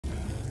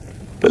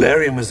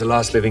Balerion was the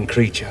last living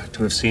creature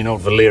to have seen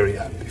old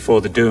Valyria before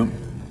the Doom.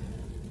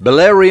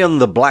 Balerion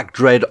the Black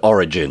Dread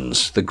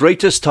Origins, the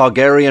greatest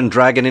Targaryen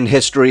dragon in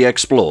history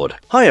explored.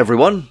 Hi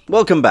everyone,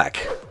 welcome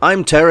back.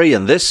 I'm Terry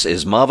and this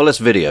is Marvelous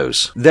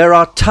Videos. There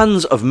are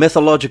tons of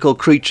mythological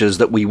creatures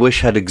that we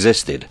wish had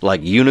existed,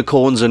 like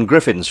unicorns and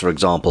griffins for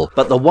example,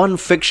 but the one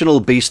fictional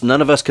beast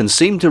none of us can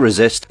seem to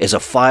resist is a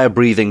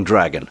fire-breathing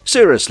dragon.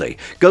 Seriously,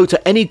 go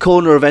to any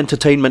corner of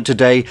entertainment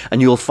today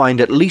and you'll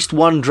find at least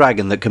one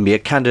dragon that can be a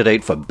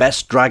candidate for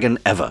best dragon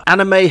ever.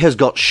 Anime has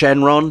got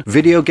Shenron,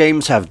 video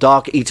games have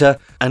Dark Eater,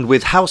 and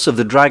with House of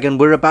the Dragon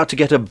we're about to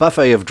get a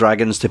buffet of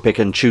dragons to pick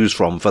and choose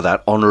from for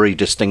that honorary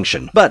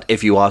distinction. But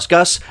if you ask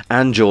us,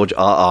 and George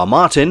R.R.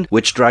 Martin,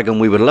 which dragon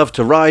we would love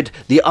to ride,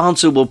 the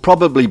answer will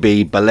probably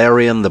be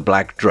Balerion the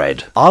Black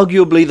Dread.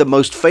 Arguably the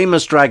most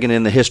famous dragon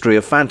in the history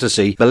of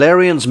fantasy,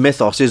 Balerion's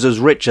mythos is as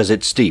rich as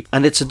it's deep,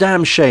 and it's a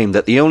damn shame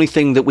that the only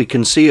thing that we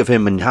can see of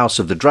him in House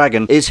of the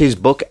Dragon is his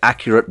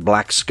book-accurate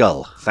Black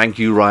Skull. Thank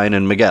you, Ryan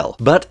and Miguel.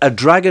 But a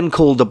dragon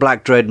called the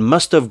Black Dread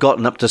must have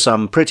gotten up to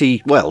some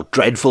pretty, well,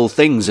 dreadful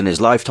things in his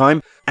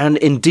lifetime, and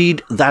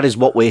indeed that is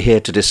what we're here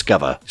to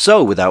discover.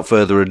 So without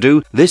further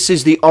ado, this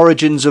is the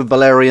origins of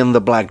Balerion the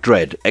Black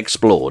Dread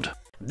explored.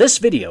 This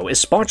video is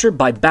sponsored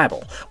by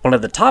Babbel, one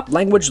of the top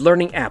language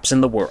learning apps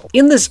in the world.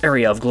 In this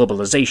area of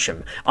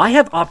globalization, I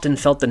have often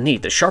felt the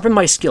need to sharpen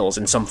my skills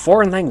in some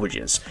foreign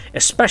languages,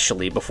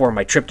 especially before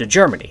my trip to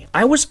Germany.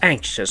 I was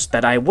anxious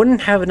that I wouldn't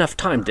have enough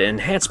time to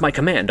enhance my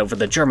command over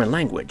the German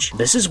language.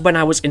 This is when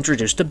I was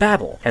introduced to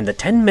Babbel, and the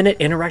 10-minute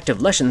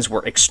interactive lessons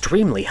were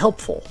extremely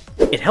helpful.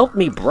 It helped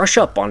me brush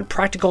up on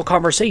practical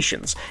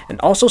conversations,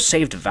 and also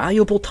saved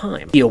valuable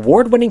time. The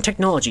award-winning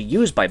technology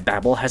used by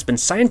Babbel has been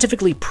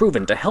scientifically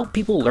proven to help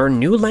people learn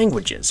new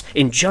languages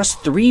in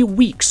just 3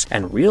 weeks,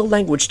 and real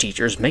language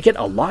teachers make it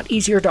a lot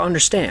easier to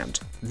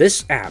understand.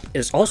 This app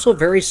is also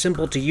very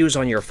simple to use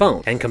on your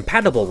phone and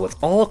compatible with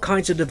all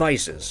kinds of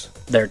devices.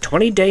 Their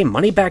 20-day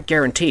money-back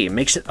guarantee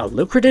makes it a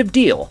lucrative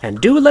deal,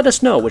 and do let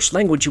us know which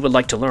language you would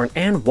like to learn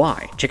and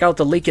why. Check out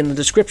the link in the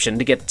description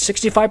to get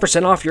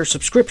 65% off your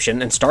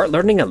subscription and start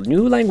learning a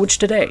new language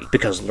today,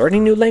 because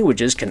learning new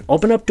languages can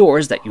open up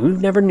doors that you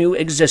never knew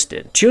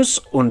existed. Tschüss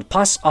und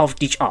pass auf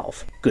dich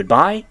auf.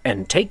 Goodbye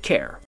and take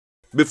care.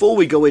 Before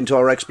we go into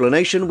our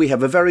explanation, we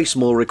have a very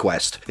small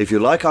request. If you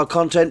like our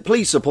content,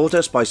 please support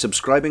us by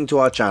subscribing to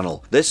our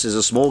channel. This is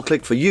a small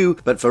click for you,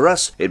 but for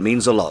us, it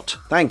means a lot.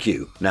 Thank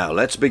you. Now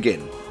let's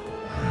begin.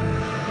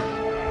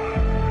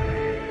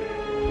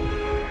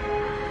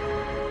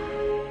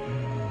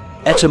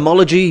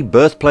 Etymology,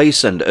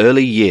 birthplace, and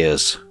early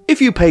years. If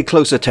you pay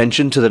close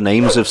attention to the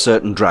names of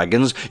certain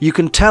dragons, you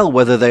can tell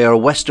whether they are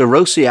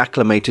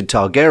Westerosi-acclimated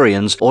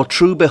Targaryens or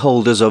true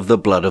beholders of the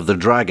blood of the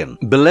dragon.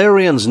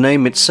 Balerion's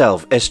name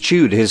itself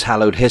eschewed his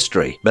hallowed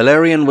history.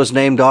 Balerion was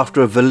named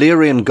after a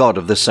Valyrian god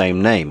of the same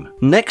name.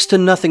 Next to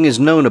nothing is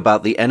known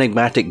about the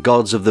enigmatic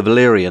gods of the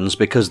Valyrians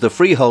because the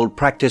Freehold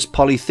practiced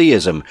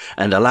polytheism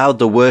and allowed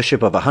the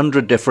worship of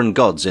 100 different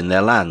gods in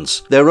their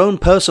lands. Their own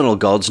personal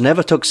gods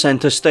never took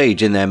center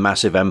stage in their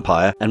massive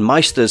empire, and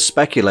Meisters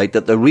speculate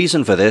that the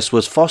reason for this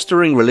was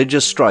fostering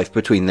religious strife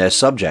between their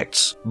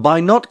subjects. By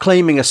not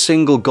claiming a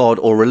single god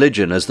or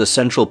religion as the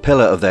central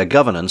pillar of their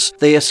governance,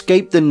 they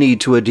escaped the need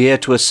to adhere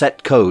to a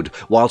set code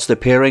whilst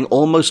appearing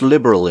almost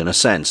liberal in a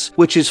sense,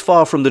 which is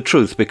far from the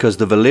truth because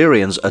the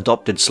Valyrians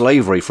adopted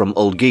slavery from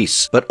Old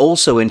Geese, but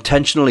also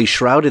intentionally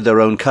shrouded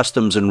their own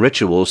customs and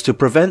rituals to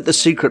prevent the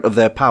secret of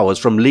their powers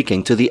from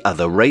leaking to the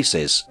other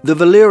races. The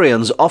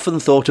Valyrians often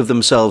thought of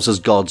themselves as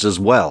gods as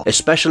well,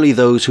 especially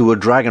those who were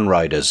dragon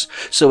riders,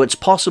 so it's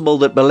possible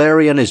that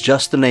Balerion is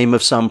just the name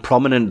of some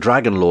prominent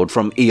dragon lord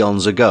from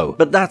eons ago,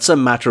 but that's a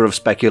matter of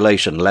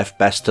speculation left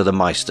best to the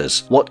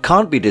Meisters. What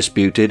can't be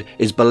disputed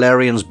is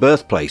Balerion's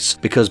birthplace,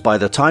 because by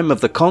the time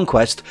of the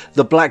conquest,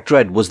 the Black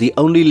Dread was the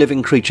only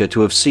living creature to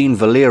have seen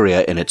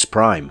Valyria in its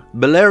prime.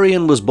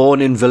 Balerion was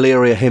born in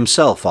Valyria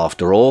himself,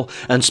 after all,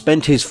 and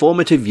spent his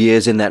formative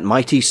years in that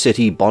mighty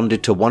city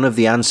bonded to one of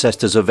the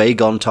ancestors of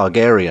Aegon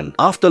Targaryen.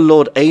 After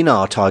Lord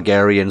Aigner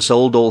Targaryen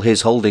sold all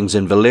his holdings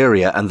in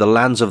Valyria and the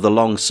lands of the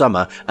Long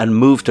Summer and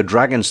moved to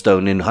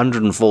Dragonstone in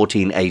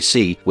 114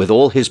 AC with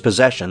all his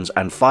possessions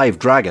and 5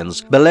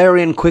 dragons,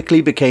 Balerion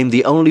quickly became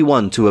the only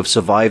one to have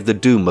survived the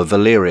doom of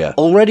Valyria.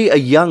 Already a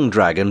young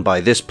dragon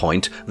by this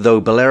point, though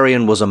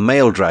Balerion was a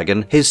male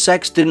dragon, his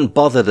sex didn't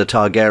bother the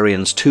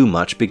Targaryens too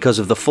much because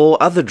of the 4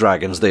 other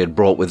dragons they had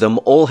brought with them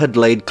all had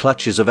laid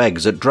clutches of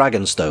eggs at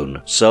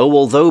Dragonstone. So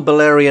although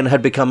Balerion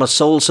had become a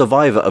sole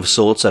survivor of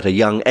sorts at a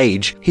young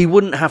age, he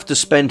wouldn't have to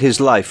spend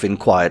his life in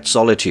quiet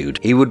solitude.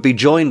 He would be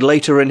joined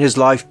later in his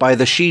life by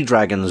the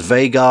she-dragons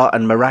Vhagar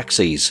and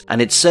Meraxes,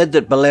 and it's said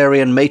that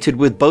Balerion mated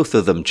with both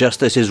of them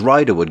just as his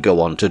rider would go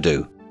on to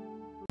do.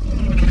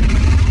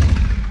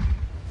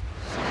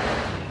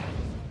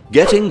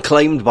 Getting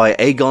claimed by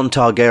Aegon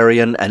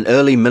Targaryen and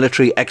early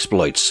military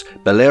exploits,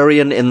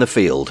 Balerion in the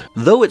field.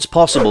 Though it's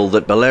possible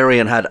that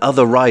Balerion had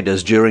other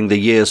riders during the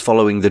years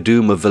following the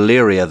doom of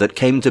Valyria that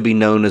came to be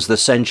known as the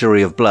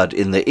Century of Blood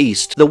in the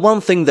East, the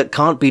one thing that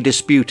can't be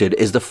disputed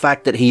is the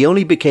fact that he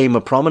only became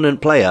a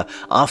prominent player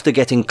after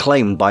getting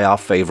claimed by our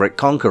favourite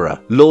conqueror.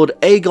 Lord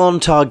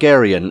Aegon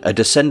Targaryen, a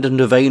descendant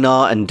of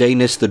Aenar and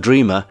Daenerys the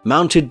Dreamer,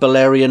 mounted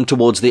Balerion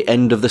towards the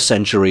end of the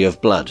Century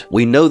of Blood.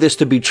 We know this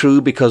to be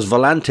true because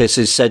Volantis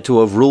is said to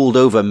have ruled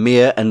over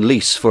Myr and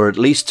Lys for at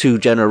least 2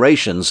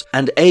 generations,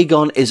 and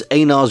Aegon is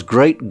Aenar's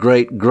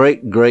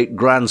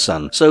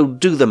great-great-great-great-grandson, so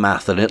do the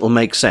math and it'll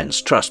make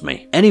sense, trust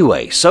me.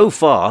 Anyway, so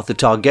far, the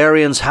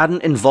Targaryens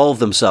hadn't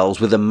involved themselves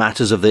with the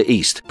matters of the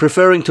East,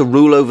 preferring to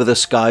rule over the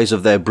skies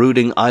of their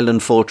brooding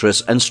island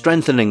fortress and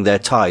strengthening their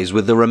ties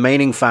with the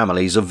remaining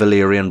families of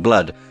Valyrian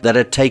blood that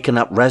had taken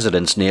up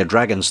residence near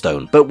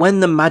Dragonstone. But when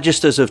the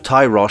Magisters of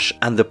Tyrosh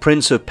and the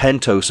Prince of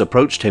Pentos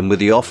approached him with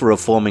the offer of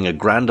forming a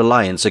grand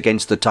alliance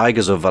against the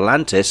Tigers of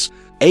Volantis,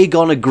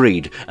 Aegon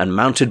agreed and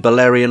mounted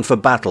Balerion for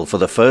battle for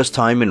the first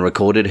time in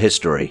recorded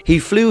history. He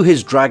flew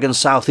his dragon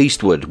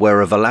southeastward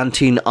where a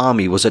Volantine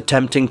army was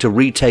attempting to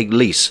retake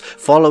Lys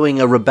following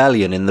a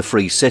rebellion in the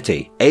Free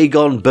City.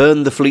 Aegon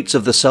burned the fleets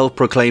of the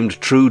self-proclaimed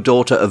true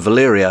daughter of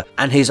Valyria,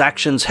 and his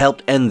actions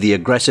helped end the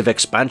aggressive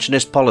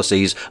expansionist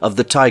policies of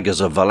the Tigers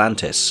of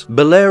Volantis.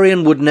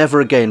 Balerion would never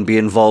again be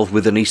involved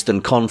with an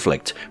eastern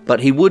conflict, but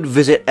he would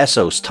visit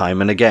Essos time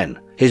and again.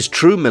 His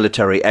true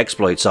military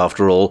exploits,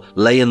 after all,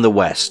 lay in the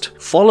west.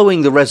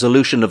 Following the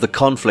resolution of the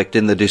conflict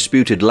in the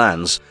disputed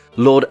lands,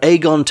 Lord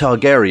Aegon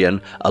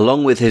Targaryen,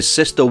 along with his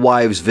sister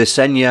wives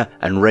Visenya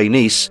and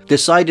Rhaenys,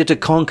 decided to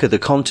conquer the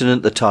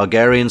continent the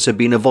Targaryens had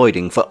been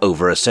avoiding for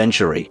over a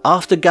century.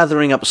 After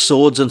gathering up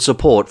swords and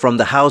support from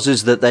the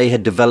houses that they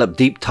had developed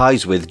deep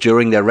ties with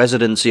during their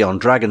residency on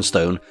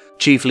Dragonstone,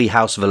 chiefly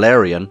House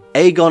Valerion,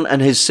 Aegon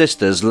and his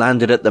sisters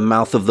landed at the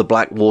mouth of the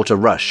Blackwater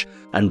Rush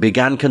and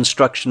began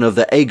construction of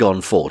the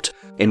Aegon Fort,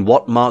 in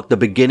what marked the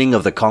beginning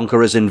of the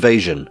Conqueror's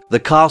invasion. The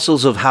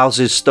castles of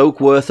houses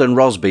Stokeworth and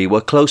Rosby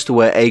were close to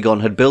where Aegon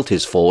had built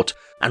his fort,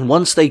 and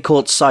once they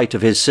caught sight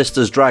of his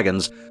sister's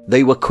dragons,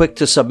 they were quick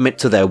to submit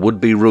to their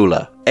would-be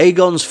ruler.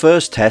 Aegon's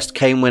first test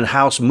came when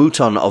House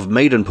Mouton of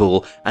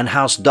Maidenpool and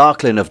House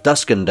Darklyn of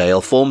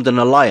Duskendale formed an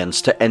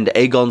alliance to end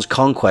Aegon's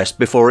conquest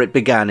before it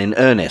began in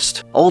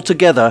earnest.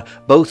 Altogether,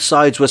 both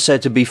sides were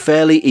said to be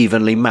fairly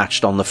evenly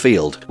matched on the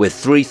field, with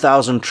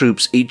 3,000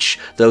 troops each,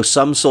 though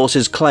some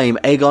sources claim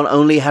Aegon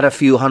only had a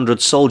few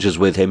hundred soldiers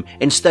with him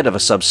instead of a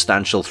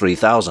substantial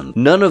 3,000.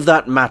 None of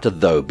that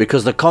mattered though,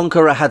 because the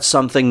Conqueror had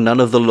something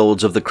none of the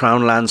lords of the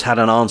Crown Lands had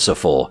an answer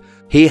for.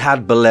 He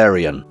had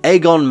Balerion.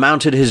 Aegon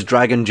mounted his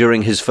dragon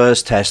during his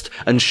first test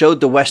and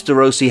showed the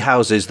Westerosi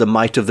houses the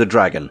might of the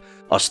dragon,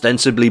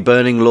 ostensibly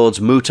burning Lords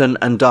Mouton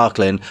and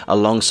Darklyn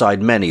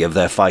alongside many of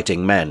their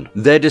fighting men.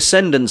 Their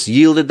descendants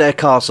yielded their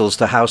castles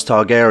to House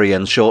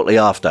Targaryen shortly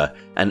after,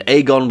 and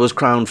Aegon was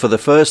crowned for the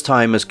first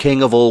time as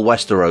King of all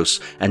Westeros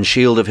and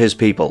Shield of his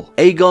people.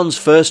 Aegon's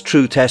first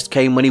true test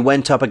came when he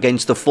went up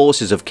against the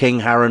forces of King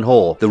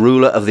Harrenhal, the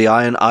ruler of the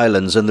Iron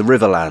Islands and the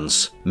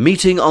Riverlands.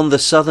 Meeting on the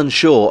southern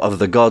shore of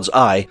the God's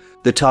Eye,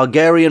 the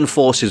Targaryen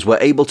forces were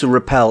able to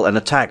repel an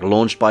attack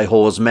launched by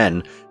Hor's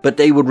men, but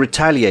they would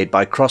retaliate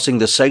by crossing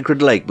the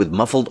Sacred Lake with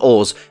muffled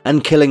oars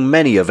and killing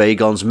many of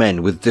Aegon's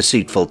men with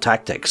deceitful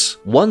tactics.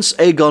 Once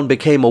Aegon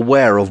became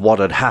aware of what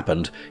had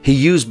happened, he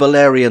used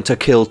Balerion to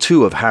kill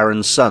 2 of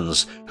Harren's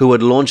sons, who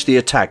had launched the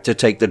attack to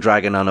take the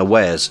dragon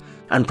unawares,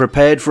 and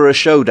prepared for a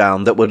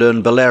showdown that would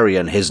earn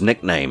Balerion his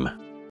nickname.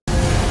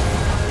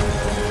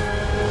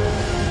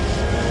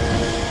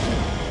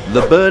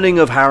 The burning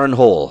of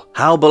Harrenhal,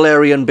 how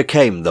Balerion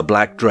became the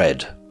Black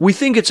Dread. We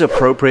think it's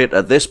appropriate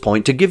at this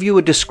point to give you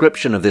a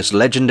description of this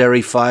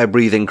legendary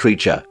fire-breathing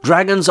creature.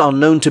 Dragons are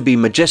known to be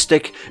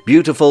majestic,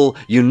 beautiful,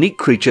 unique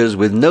creatures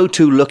with no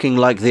two looking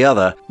like the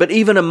other, but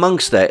even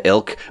amongst their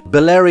ilk,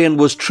 Balerion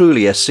was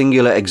truly a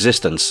singular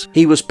existence.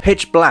 He was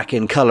pitch black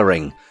in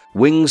colouring,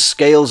 wings,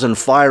 scales and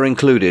fire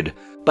included,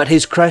 but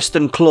his crest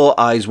and claw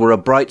eyes were a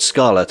bright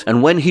scarlet,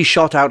 and when he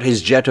shot out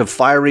his jet of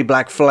fiery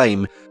black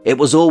flame, it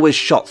was always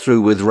shot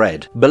through with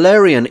red.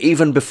 Balerion,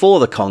 even before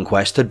the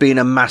conquest, had been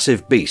a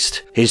massive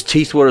beast. His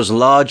teeth were as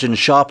large and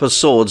sharp as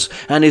swords,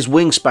 and his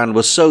wingspan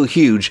was so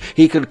huge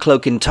he could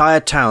cloak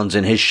entire towns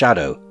in his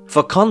shadow.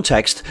 For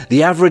context,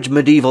 the average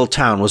medieval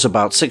town was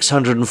about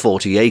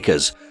 640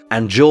 acres,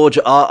 and George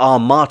R.R.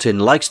 Martin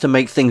likes to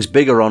make things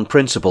bigger on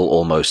principle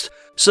almost,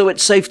 so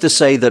it's safe to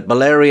say that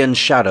Balerion's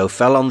shadow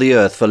fell on the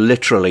earth for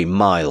literally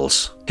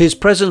miles. His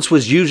presence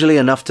was usually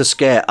enough to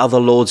scare other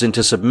lords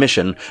into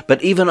submission,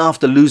 but even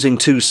after losing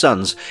 2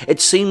 sons,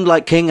 it seemed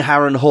like King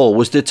Harrenhal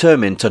was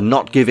determined to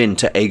not give in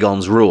to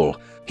Aegon's rule.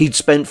 He'd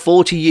spent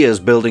 40 years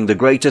building the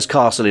greatest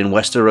castle in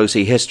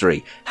Westerosi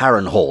history,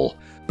 Harrenhal,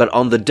 but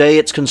on the day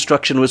its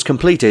construction was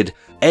completed,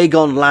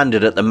 Aegon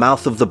landed at the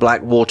mouth of the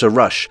Blackwater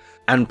Rush,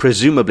 and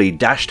presumably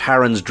dashed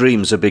Harren's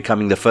dreams of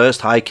becoming the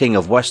first High King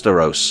of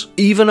Westeros.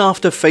 Even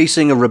after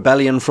facing a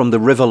rebellion from the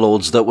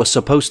Riverlords that were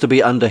supposed to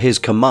be under his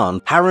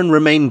command, Harren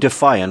remained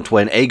defiant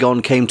when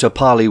Aegon came to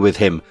parley with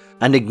him,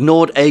 and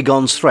ignored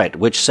Aegon's threat,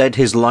 which said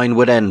his line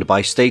would end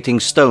by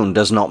stating stone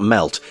does not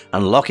melt,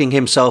 and locking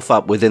himself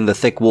up within the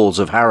thick walls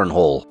of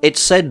Harrenhal. It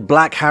said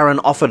Black Harren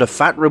offered a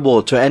fat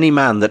reward to any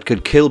man that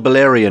could kill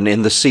Balerion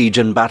in the siege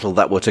and battle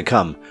that were to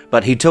come,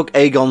 but he took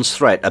Aegon's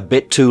threat a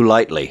bit too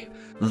lightly.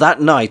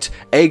 That night,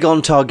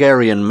 Aegon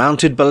Targaryen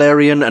mounted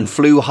Balerion and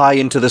flew high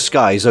into the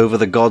skies over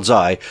the God's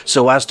Eye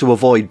so as to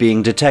avoid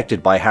being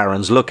detected by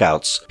Harren's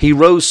lookouts. He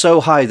rose so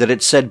high that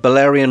it said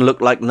Balerion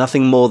looked like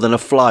nothing more than a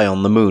fly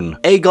on the moon.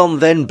 Aegon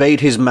then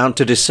bade his mount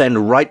to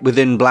descend right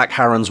within Black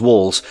Harren's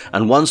walls,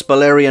 and once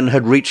Balerion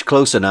had reached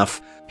close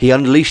enough, he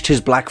unleashed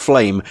his black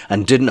flame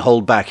and didn't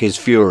hold back his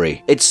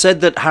fury. It's said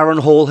that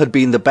Harrenhal had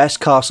been the best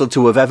castle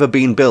to have ever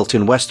been built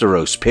in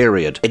Westeros,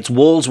 period. Its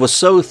walls were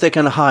so thick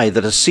and high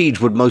that a siege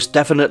would most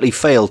definitely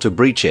fail to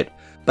breach it.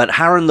 But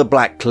Harren the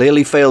Black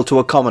clearly failed to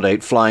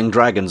accommodate flying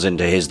dragons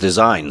into his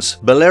designs.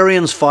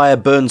 Balerion's fire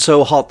burned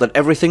so hot that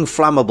everything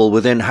flammable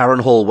within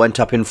Harrenhal went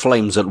up in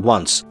flames at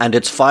once, and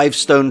its 5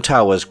 stone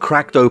towers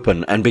cracked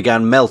open and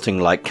began melting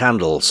like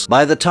candles.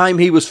 By the time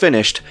he was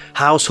finished,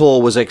 House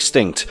Hall was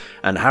extinct,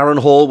 and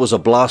Harrenhal was a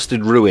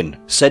blasted ruin,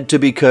 said to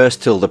be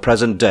cursed till the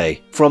present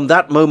day. From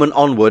that moment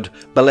onward,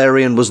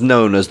 Balerion was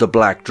known as the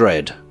Black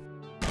Dread.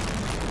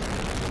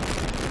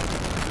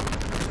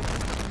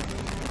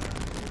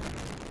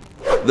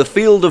 The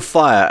Field of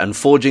Fire and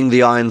Forging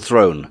the Iron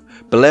Throne.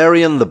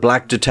 Balerion the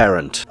Black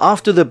Deterrent.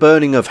 After the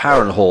burning of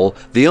Harrenhal,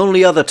 the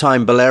only other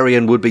time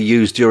Balerion would be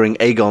used during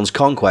Aegon's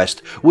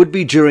conquest would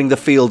be during the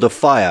Field of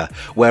Fire,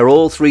 where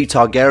all 3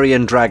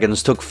 Targaryen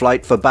dragons took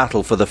flight for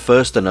battle for the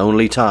first and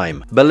only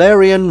time.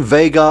 Balerion,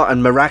 Vhagar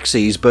and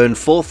Meraxes burned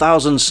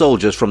 4,000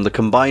 soldiers from the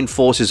combined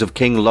forces of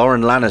King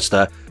Loren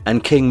Lannister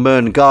and King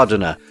Mern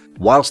Gardener,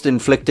 whilst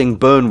inflicting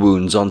burn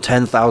wounds on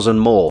 10,000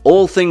 more.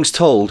 All things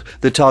told,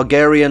 the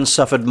Targaryens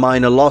suffered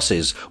minor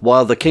losses,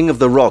 while the King of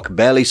the Rock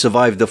barely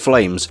survived the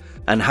flames,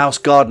 and House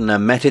Gardener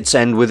met its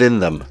end within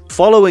them.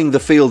 Following the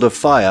Field of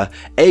Fire,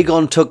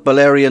 Aegon took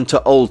Balerion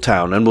to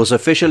Oldtown and was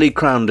officially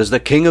crowned as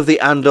the King of the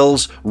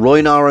Andals,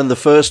 Rhoynar and the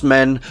First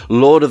Men,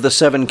 Lord of the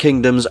Seven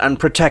Kingdoms and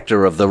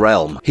Protector of the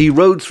Realm. He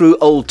rode through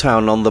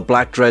Oldtown on the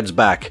Black Dread's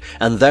back,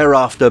 and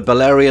thereafter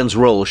Balerion's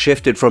role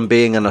shifted from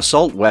being an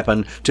assault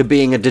weapon to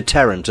being a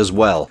deterrent as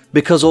well.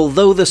 Because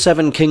although the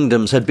Seven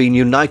Kingdoms had been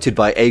united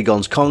by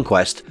Aegon's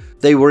conquest,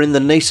 they were in the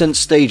nascent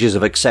stages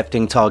of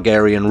accepting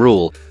Targaryen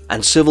rule,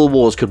 and civil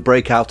wars could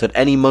break out at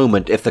any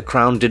moment if the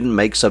crown didn't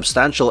make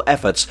substantial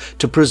efforts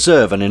to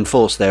preserve and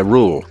enforce their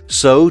rule.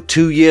 So,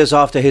 2 years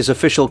after his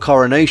official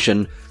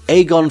coronation,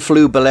 Aegon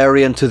flew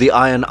Balerion to the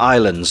Iron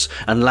Islands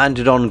and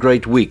landed on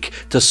Great Week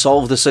to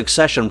solve the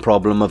succession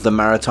problem of the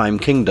Maritime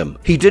Kingdom.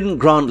 He didn't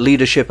grant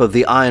leadership of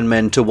the Iron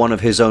Men to one of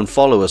his own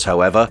followers,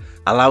 however,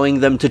 allowing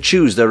them to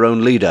choose their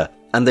own leader,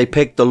 and they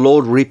picked the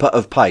Lord Reaper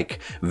of Pike,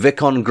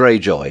 Vickon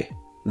Greyjoy.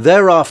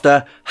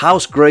 Thereafter,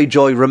 House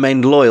Greyjoy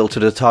remained loyal to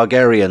the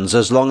Targaryens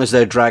as long as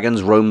their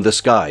dragons roamed the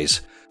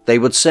skies. They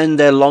would send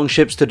their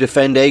longships to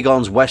defend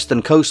Aegon's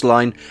western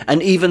coastline,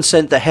 and even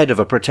sent the head of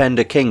a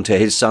pretender king to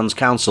his son's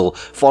council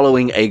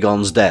following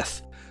Aegon's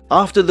death.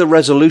 After the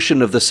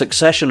resolution of the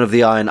succession of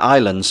the Iron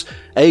Islands,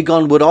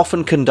 Aegon would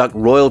often conduct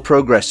royal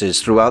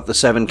progresses throughout the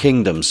Seven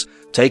Kingdoms,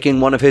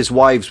 taking one of his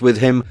wives with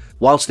him,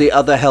 whilst the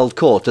other held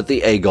court at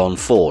the Aegon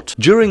fort.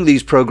 During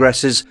these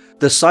progresses,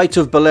 the sight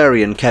of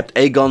Balerion kept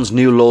Aegon's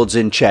new lords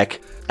in check,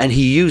 and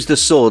he used the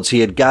swords he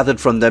had gathered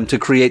from them to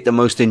create the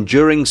most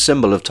enduring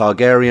symbol of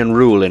Targaryen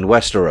rule in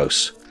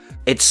Westeros.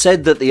 It's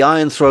said that the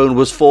Iron Throne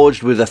was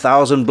forged with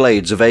 1,000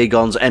 blades of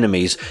Aegon's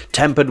enemies,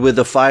 tempered with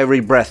the fiery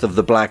breath of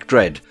the Black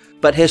Dread,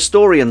 but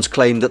historians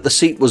claim that the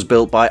seat was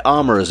built by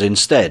armourers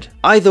instead.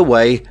 Either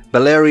way,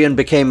 Balerion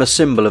became a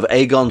symbol of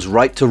Aegon's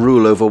right to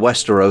rule over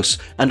Westeros,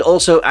 and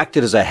also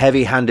acted as a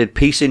heavy-handed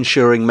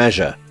peace-ensuring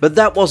measure. But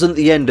that wasn't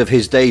the end of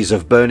his days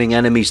of burning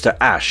enemies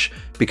to ash,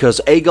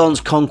 because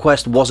Aegon's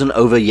conquest wasn't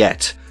over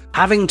yet.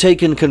 Having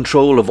taken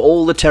control of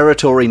all the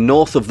territory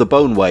north of the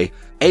Boneway,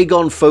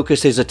 Aegon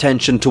focused his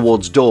attention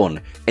towards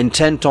Dorne,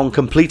 intent on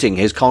completing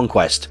his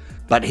conquest.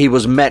 But he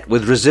was met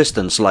with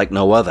resistance like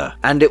no other.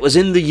 And it was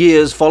in the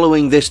years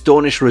following this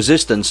Dornish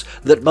resistance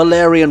that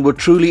Balerion would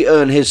truly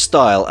earn his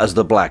style as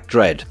the Black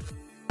Dread.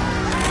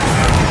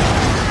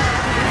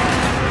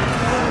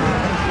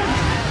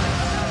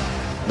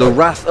 The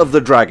Wrath of the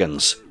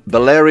Dragons.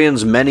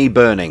 Balerion's many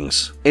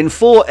burnings. In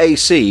 4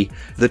 AC,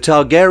 the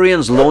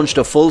Targaryens launched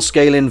a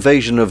full-scale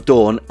invasion of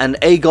Dorne, and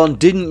Aegon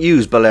didn't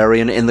use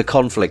Balerion in the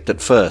conflict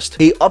at first.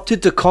 He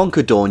opted to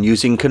conquer Dorne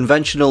using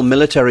conventional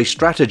military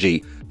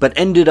strategy, but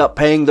ended up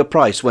paying the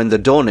price when the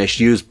Dornish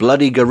used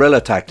bloody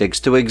guerrilla tactics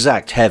to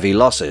exact heavy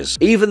losses.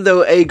 Even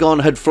though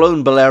Aegon had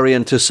flown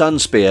Balerion to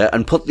Sunspear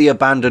and put the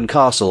abandoned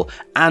castle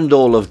and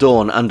all of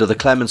Dorne under the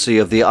clemency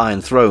of the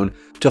Iron Throne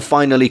to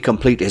finally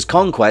complete his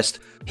conquest,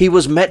 he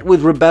was met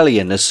with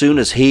rebellion as soon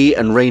as he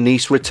and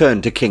Rhaenys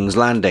returned to King's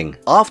Landing.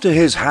 After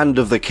his Hand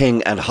of the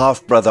King and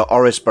half-brother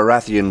Orys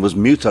Baratheon was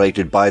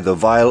mutilated by the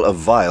Vile of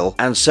Vile,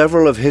 and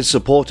several of his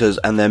supporters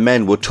and their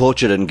men were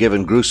tortured and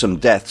given gruesome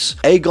deaths,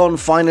 Aegon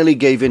finally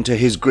gave in to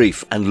his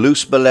grief and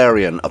loosed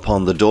Balerion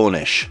upon the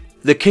Dornish.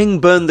 The king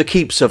burned the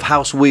keeps of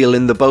House Wheel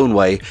in the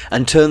Boneway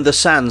and turned the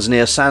sands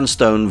near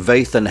Sandstone,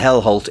 Vaith and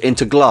Hellholt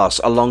into glass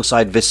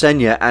alongside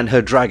Visenya and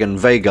her dragon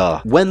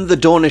Vhagar. When the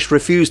Dornish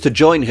refused to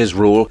join his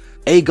rule,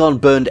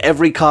 Aegon burned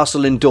every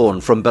castle in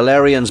Dorne from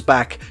Balerion's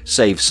back,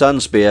 save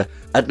Sunspear,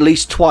 at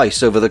least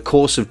twice over the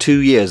course of 2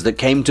 years that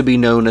came to be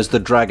known as the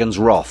Dragon's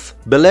Wrath.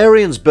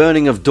 Balerion's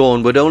burning of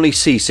Dorne would only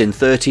cease in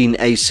 13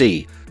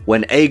 AC,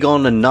 when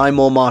Aegon and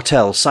Nymor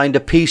Martell signed a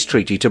peace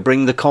treaty to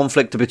bring the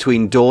conflict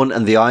between Dorne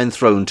and the Iron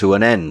Throne to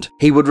an end.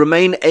 He would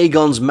remain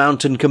Aegon's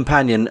mountain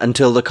companion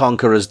until the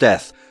Conqueror's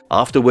death,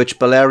 after which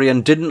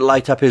Balerion didn't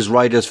light up his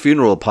rider's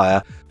funeral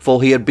pyre,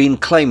 for he had been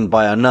claimed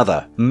by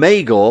another.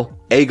 Maegor,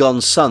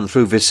 Aegon's son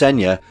through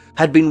Visenya,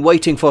 had been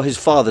waiting for his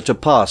father to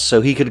pass so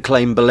he could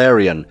claim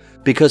Balerion,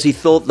 because he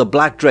thought the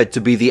Black Dread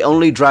to be the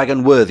only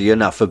dragon worthy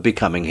enough of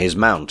becoming his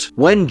mount.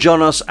 When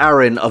Jonas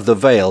Arryn of the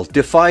Vale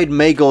defied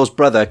Maegor's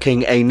brother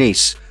King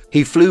Aenys,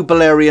 he flew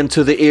Balerion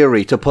to the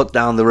Eyrie to put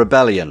down the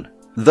rebellion.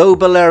 Though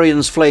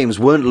Balerion's flames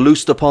weren't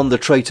loosed upon the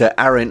traitor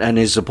Arryn and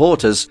his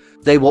supporters,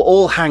 they were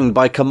all hanged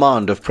by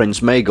command of Prince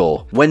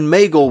Maegor. When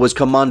Maegor was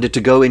commanded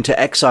to go into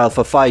exile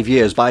for 5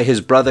 years by his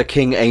brother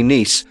King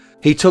Aenys,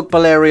 he took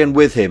Balerion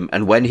with him,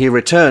 and when he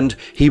returned,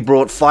 he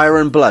brought fire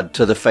and blood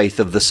to the Faith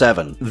of the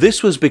Seven.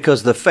 This was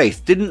because the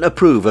Faith didn't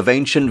approve of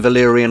ancient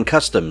Valyrian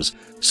customs,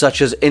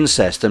 such as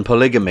incest and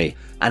polygamy,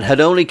 and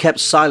had only kept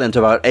silent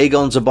about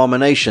Aegon's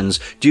abominations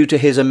due to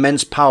his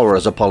immense power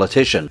as a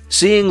politician.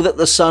 Seeing that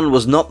the son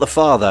was not the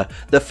father,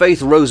 the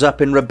Faith rose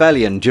up in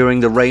rebellion during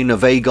the reign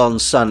of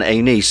Aegon's son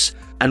Aenys,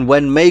 and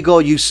when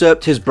Maegor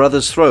usurped his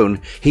brother's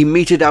throne, he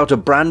meted out a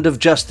brand of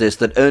justice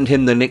that earned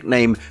him the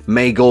nickname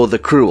Maegor the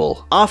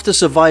Cruel. After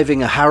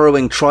surviving a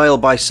harrowing trial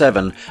by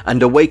 7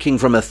 and awaking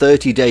from a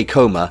 30-day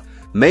coma,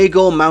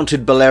 Maegor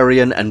mounted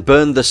Balerion and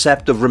burned the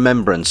Sept of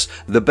Remembrance,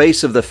 the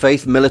base of the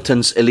Faith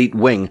Militant's elite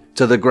wing,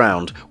 to the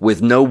ground,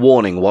 with no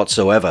warning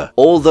whatsoever.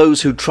 All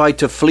those who tried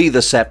to flee the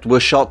Sept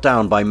were shot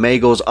down by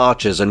Maegor's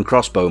archers and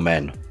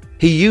crossbowmen.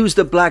 He used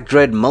the Black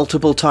Dread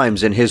multiple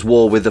times in his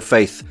war with the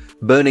Faith,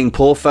 burning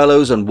poor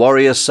fellows and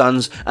warriors'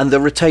 sons and the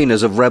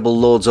retainers of rebel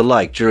lords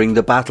alike during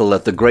the battle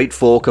at the Great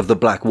Fork of the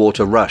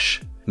Blackwater Rush.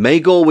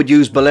 Maegor would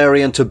use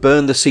Balerion to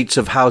burn the seats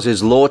of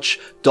houses Lorch,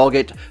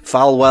 Doggett,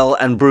 Falwell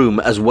and Broom,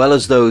 as well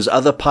as those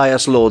other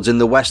pious lords in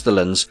the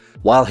Westerlands,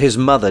 while his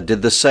mother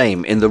did the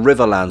same in the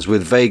Riverlands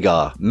with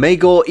Vhagar.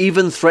 Maegor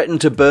even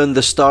threatened to burn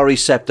the Starry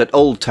Sept at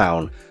Old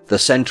Town, the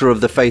centre of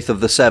the Faith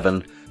of the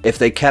Seven, if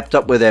they kept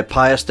up with their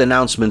pious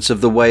denouncements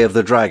of the Way of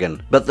the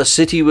Dragon. But the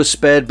city was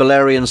spared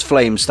Balerion's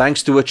flames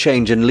thanks to a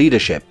change in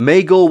leadership.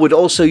 Maegor would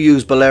also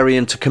use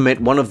Balerion to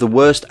commit one of the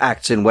worst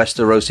acts in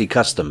Westerosi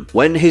custom.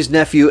 When his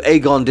nephew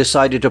Aegon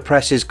decided to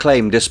press his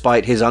claim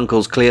despite his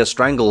uncle's clear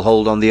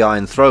stranglehold on the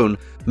Iron Throne,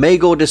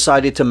 Maegor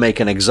decided to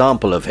make an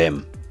example of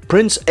him.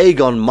 Prince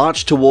Aegon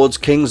marched towards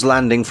King's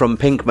Landing from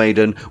Pink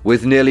Maiden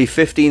with nearly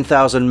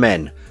 15,000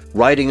 men,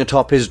 riding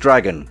atop his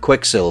dragon,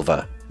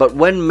 Quicksilver. But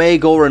when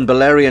Maegor and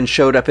Balerion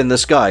showed up in the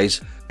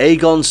skies,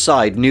 Aegon's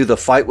side knew the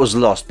fight was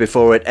lost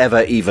before it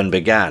ever even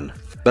began.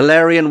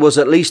 Balerion was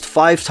at least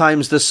 5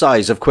 times the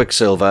size of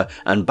Quicksilver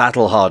and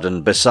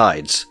battle-hardened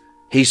besides.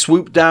 He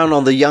swooped down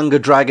on the younger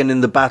dragon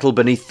in the battle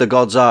beneath the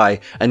God's Eye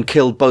and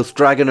killed both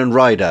dragon and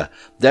rider,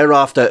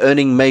 thereafter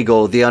earning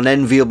Maegor the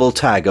unenviable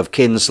tag of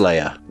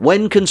Kinslayer.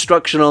 When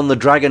construction on the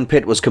dragon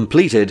pit was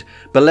completed,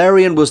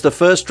 Balerion was the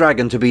first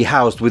dragon to be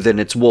housed within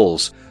its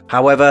walls.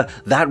 However,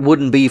 that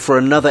wouldn't be for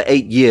another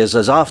 8 years,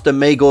 as after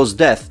Maegor's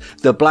death,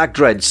 the Black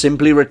Dread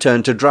simply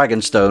returned to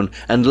Dragonstone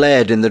and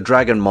laired in the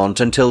Dragonmont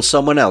until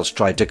someone else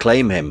tried to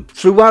claim him.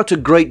 Throughout a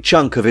great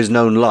chunk of his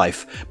known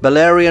life,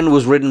 Balerion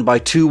was ridden by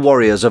 2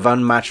 warriors of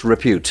unmatched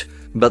repute,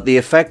 but the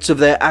effects of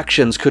their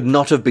actions could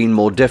not have been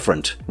more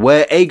different.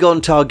 Where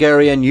Aegon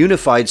Targaryen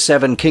unified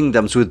 7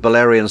 kingdoms with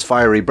Balerion's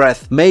fiery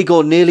breath,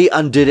 Maegor nearly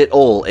undid it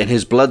all in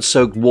his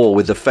blood-soaked war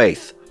with the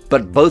Faith.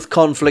 But both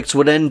conflicts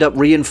would end up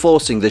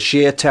reinforcing the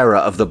sheer terror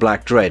of the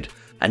Black Dread,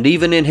 and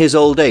even in his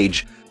old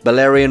age,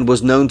 Balerion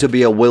was known to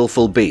be a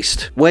willful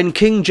beast. When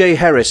King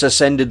Jaehaerys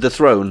ascended the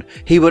throne,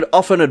 he would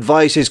often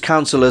advise his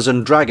councillors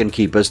and dragon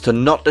keepers to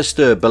not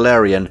disturb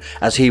Balerion,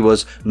 as he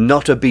was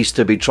not a beast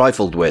to be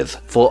trifled with.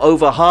 For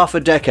over half a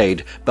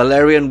decade,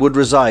 Balerion would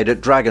reside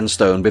at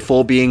Dragonstone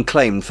before being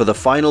claimed for the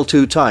final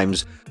 2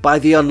 times by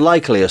the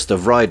unlikeliest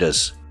of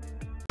riders.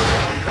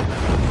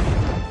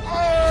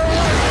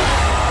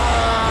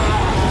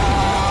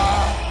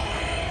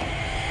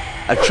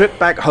 A trip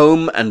back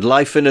home and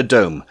life in a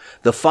dome,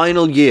 the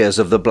final years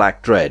of the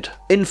Black Dread.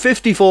 In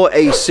 54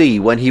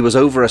 AC, when he was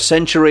over a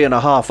century and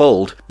a half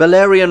old,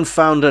 Balerion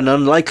found an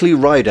unlikely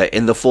rider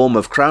in the form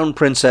of Crown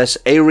Princess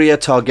Aeria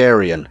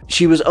Targaryen.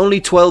 She was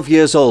only 12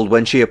 years old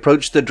when she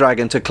approached the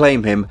dragon to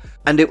claim him,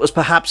 and it was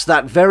perhaps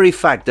that very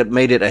fact that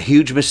made it a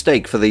huge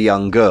mistake for the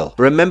young girl.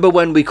 Remember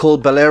when we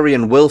called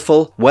Balerion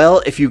willful?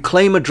 Well, if you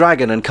claim a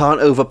dragon and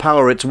can't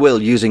overpower its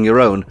will using your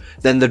own,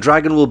 then the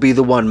dragon will be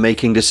the one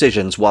making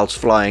decisions whilst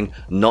flying,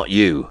 not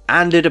you.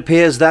 And it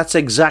appears that's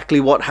exactly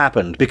what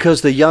happened,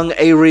 because the young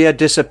Aeria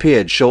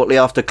disappeared shortly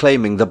after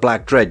claiming the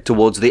Black Dread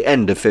towards the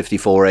end of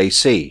 54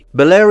 AC.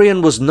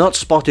 Balerion was not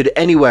spotted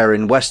anywhere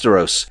in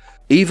Westeros.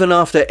 Even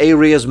after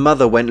Aeria's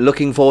mother went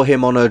looking for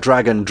him on her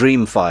dragon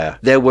Dreamfire,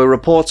 there were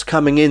reports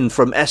coming in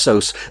from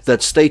Essos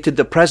that stated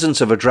the presence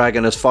of a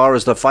dragon as far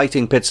as the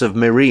fighting pits of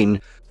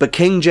Meereen, but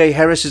King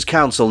Jaehaerys'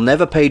 council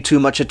never paid too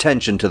much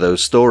attention to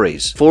those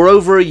stories. For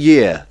over a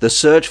year, the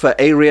search for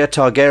Aeria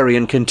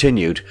Targaryen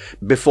continued,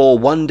 before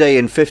one day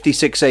in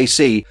 56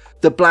 AC,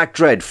 the Black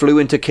Dread flew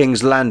into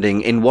King's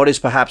Landing in what is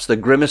perhaps the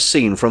grimmest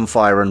scene from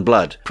Fire and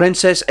Blood.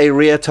 Princess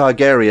Aeria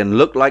Targaryen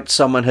looked like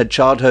someone had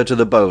charred her to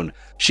the bone.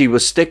 She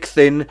was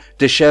stick-thin,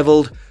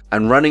 dishevelled,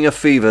 and running a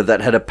fever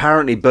that had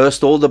apparently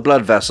burst all the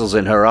blood vessels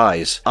in her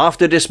eyes.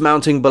 After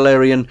dismounting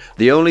Balerion,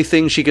 the only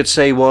thing she could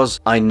say was,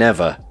 "I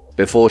never,"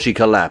 before she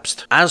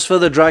collapsed. As for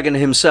the dragon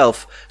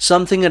himself,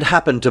 something had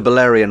happened to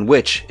Balerion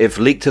which, if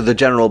leaked to the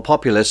general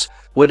populace,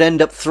 would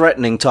end up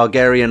threatening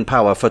Targaryen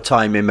power for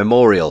time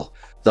immemorial.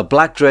 The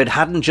Black Dread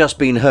hadn't just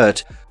been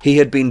hurt, he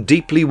had been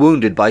deeply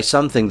wounded by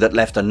something that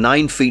left a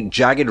 9-foot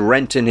jagged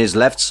rent in his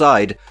left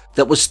side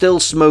that was still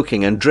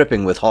smoking and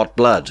dripping with hot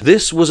blood.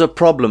 This was a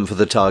problem for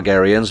the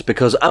Targaryens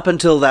because up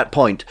until that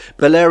point,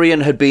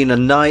 Balerion had been a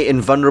nigh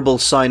invulnerable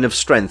sign of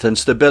strength and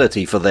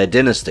stability for their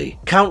dynasty.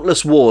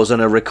 Countless wars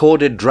and a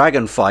recorded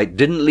dragon fight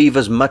didn't leave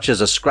as much as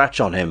a scratch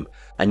on him,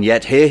 and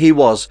yet here he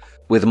was,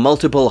 with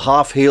multiple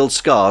half-healed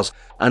scars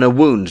and a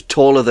wound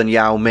taller than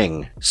Yao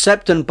Ming.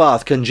 Sept and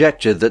Barth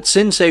conjectured that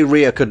since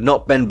Aeria could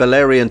not bend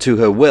Balerion to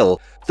her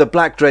will, the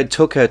Black Dread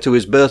took her to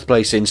his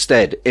birthplace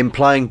instead,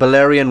 implying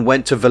Balerion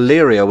went to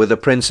Valyria with a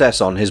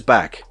princess on his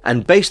back.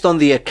 And based on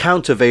the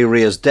account of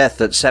Aeria's death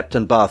that Sept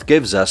and Barth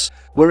gives us,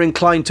 we're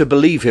inclined to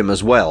believe him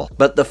as well.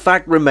 But the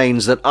fact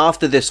remains that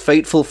after this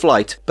fateful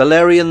flight,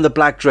 Balerion the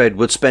Black Dread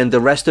would spend the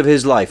rest of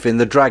his life in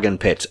the Dragon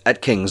Pit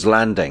at King's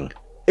Landing.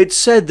 It's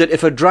said that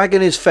if a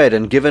dragon is fed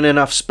and given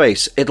enough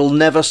space, it'll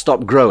never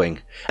stop growing.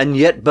 And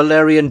yet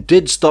Balerion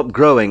did stop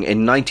growing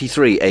in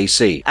 93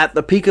 AC. At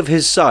the peak of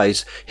his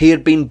size, he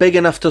had been big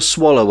enough to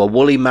swallow a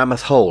woolly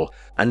mammoth whole,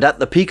 and at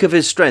the peak of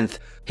his strength,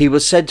 he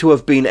was said to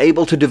have been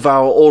able to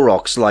devour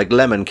aurochs like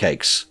lemon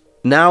cakes.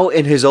 Now,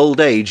 in his old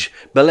age,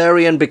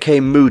 Balerion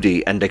became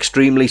moody and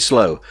extremely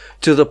slow,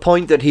 to the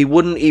point that he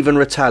wouldn't even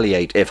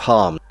retaliate if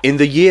harmed. In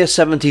the year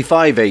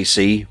 75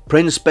 AC,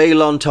 Prince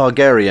Balon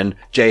Targaryen,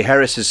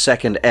 Jaehaerys'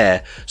 second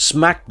heir,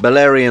 smacked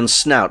Balerion's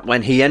snout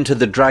when he entered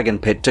the dragon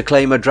pit to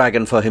claim a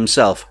dragon for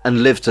himself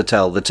and live to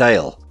tell the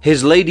tale.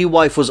 His lady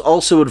wife was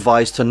also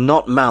advised to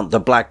not mount the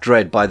Black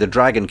Dread by the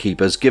Dragon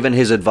Keepers given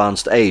his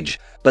advanced age,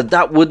 but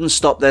that wouldn't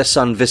stop their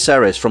son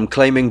Viserys from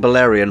claiming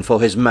Balerion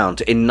for his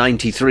mount in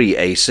 93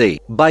 AC.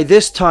 By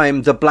this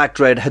time, the Black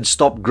Dread had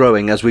stopped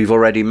growing, as we've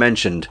already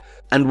mentioned,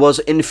 and was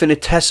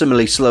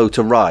infinitesimally slow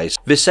to rise.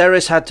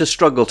 Viserys had to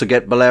struggle to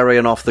get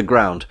Balerion off the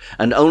ground,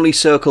 and only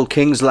circled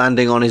King's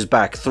Landing on his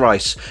back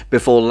thrice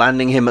before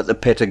landing him at the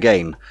pit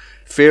again,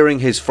 fearing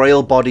his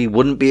frail body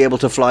wouldn't be able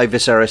to fly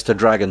Viserys to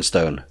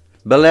Dragonstone.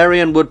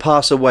 Balerion would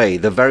pass away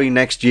the very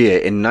next year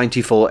in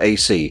 94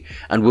 AC,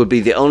 and would be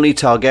the only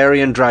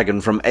Targaryen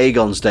dragon from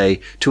Aegon's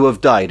day to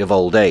have died of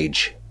old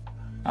age.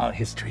 Our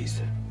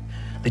histories.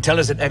 They tell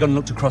us that Aegon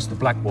looked across the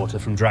Blackwater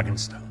from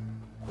Dragonstone.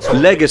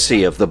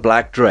 Legacy of the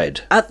Black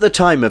Dread. At the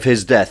time of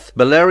his death,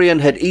 Balerion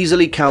had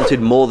easily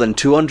counted more than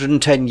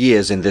 210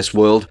 years in this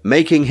world,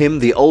 making him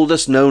the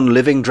oldest known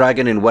living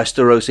dragon in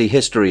Westerosi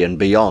history and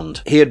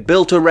beyond. He had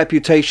built a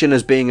reputation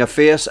as being a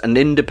fierce and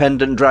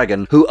independent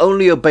dragon who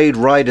only obeyed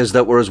riders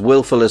that were as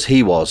willful as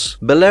he was.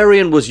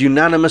 Balerion was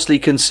unanimously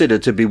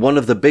considered to be one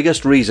of the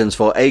biggest reasons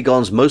for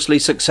Aegon's mostly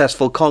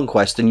successful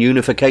conquest and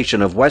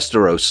unification of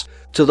Westeros,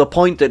 to the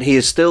point that he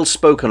is still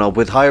spoken of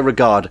with high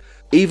regard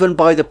even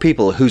by the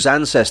people whose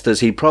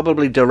ancestors he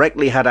probably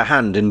directly had a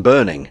hand in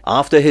burning.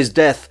 After his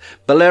death,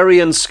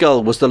 Balerion's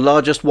skull was the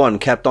largest one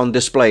kept on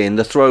display in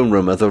the throne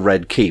room of the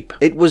Red Keep.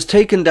 It was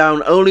taken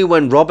down only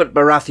when Robert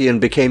Baratheon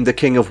became the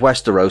King of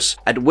Westeros,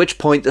 at which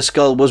point the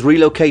skull was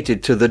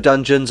relocated to the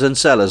dungeons and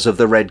cellars of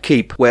the Red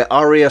Keep, where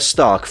Arya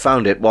Stark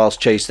found it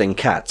whilst chasing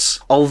cats.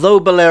 Although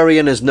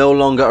Balerion is no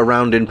longer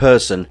around in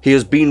person, he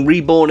has been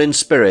reborn in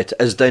spirit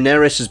as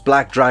Daenerys'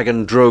 black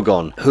dragon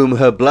Drogon, whom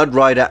her blood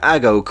rider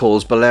Aggo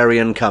calls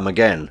Balerion come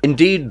again.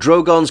 Indeed,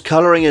 Drogon's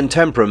colouring and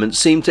temperament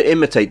seem to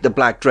imitate the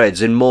Black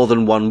Dreads in more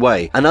than one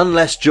way, and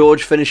unless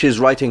George finishes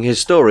writing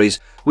his stories,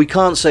 we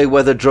can't say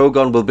whether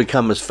Drogon will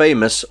become as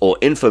famous, or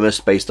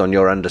infamous based on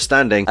your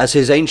understanding, as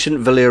his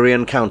ancient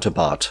Valyrian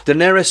counterpart.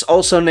 Daenerys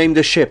also named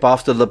a ship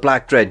after the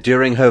Black Dread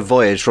during her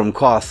voyage from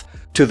Qarth,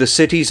 to the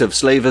cities of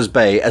Slavers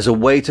Bay as a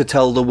way to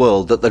tell the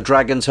world that the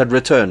dragons had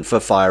returned for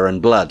fire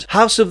and blood.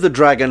 House of the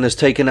Dragon has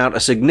taken out a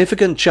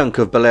significant chunk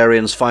of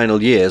Balerion's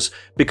final years,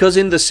 because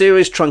in the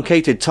series'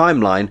 truncated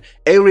timeline,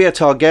 Aeria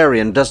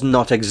Targaryen does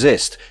not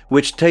exist,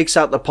 which takes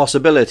out the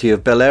possibility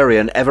of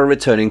Balerion ever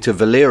returning to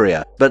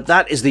Valyria, but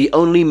that is the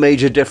only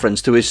major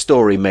difference to his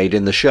story made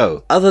in the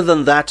show. Other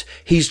than that,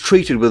 he's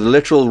treated with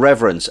literal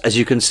reverence, as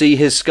you can see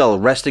his skull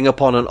resting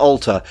upon an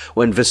altar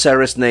when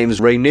Viserys names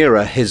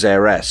Rhaenyra his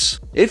heiress.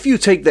 If you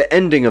take the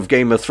ending of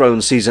Game of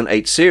Thrones Season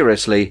 8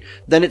 seriously,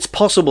 then it's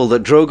possible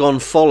that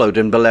Drogon followed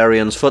in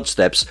Balerion's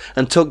footsteps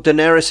and took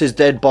Daenerys'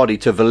 dead body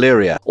to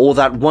Valyria, or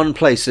that one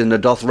place in the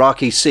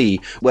Dothraki Sea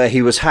where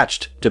he was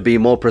hatched, to be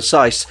more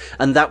precise,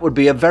 and that would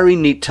be a very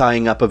neat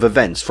tying up of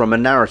events from a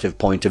narrative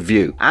point of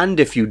view. And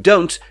if you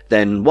don't,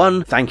 then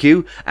 1, thank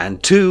you,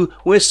 and 2,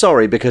 we're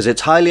sorry, because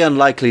it's highly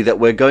unlikely that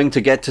we're going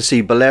to get to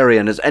see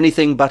Balerion as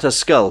anything but a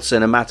skull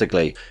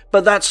cinematically.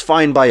 But that's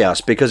fine by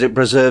us, because it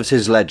preserves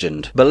his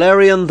legend.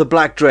 Balerion the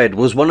Black Dread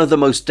was one of the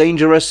most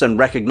dangerous and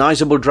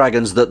recognizable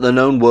dragons that the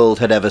known world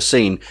had ever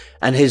seen,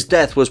 and his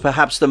death was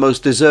perhaps the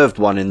most deserved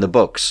one in the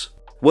books.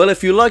 Well,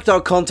 if you liked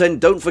our content,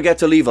 don't forget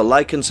to leave a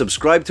like and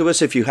subscribe to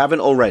us if you haven't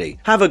already.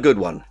 Have a good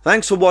one.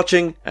 Thanks for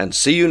watching, and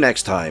see you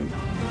next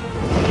time.